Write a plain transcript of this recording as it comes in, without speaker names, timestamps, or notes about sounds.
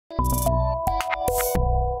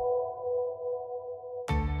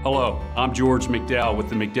Hello, I'm George McDowell with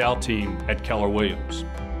the McDowell team at Keller Williams.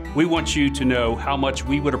 We want you to know how much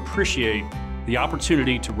we would appreciate the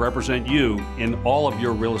opportunity to represent you in all of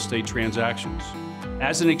your real estate transactions.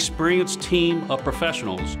 As an experienced team of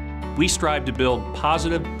professionals, we strive to build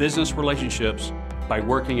positive business relationships by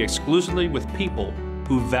working exclusively with people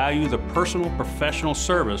who value the personal professional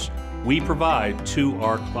service we provide to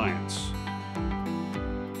our clients.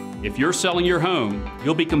 If you're selling your home,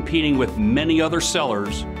 you'll be competing with many other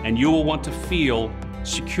sellers, and you will want to feel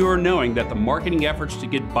secure knowing that the marketing efforts to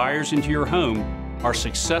get buyers into your home are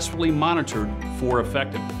successfully monitored for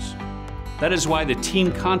effectiveness. That is why the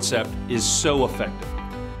team concept is so effective.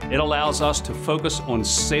 It allows us to focus on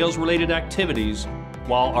sales-related activities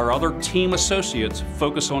while our other team associates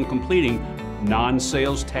focus on completing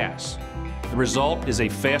non-sales tasks. The result is a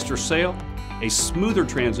faster sale, a smoother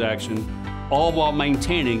transaction, all while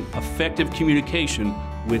maintaining effective communication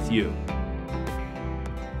with you.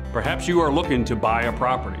 Perhaps you are looking to buy a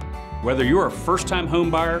property. Whether you're a first-time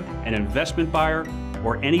home buyer, an investment buyer,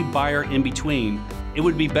 or any buyer in between, it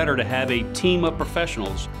would be better to have a team of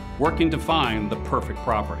professionals working to find the perfect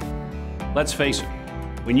property. Let's face it,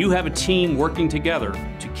 when you have a team working together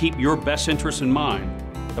to keep your best interests in mind,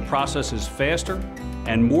 the process is faster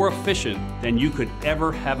and more efficient than you could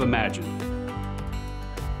ever have imagined.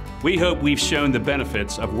 We hope we've shown the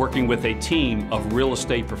benefits of working with a team of real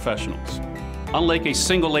estate professionals. Unlike a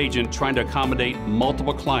single agent trying to accommodate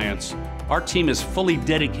multiple clients, our team is fully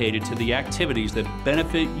dedicated to the activities that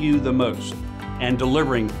benefit you the most and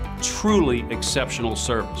delivering truly exceptional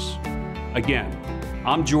service. Again,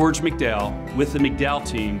 I'm George McDowell with the McDowell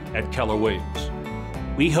team at Keller Williams.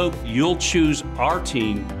 We hope you'll choose our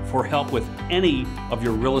team for help with any of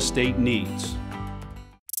your real estate needs.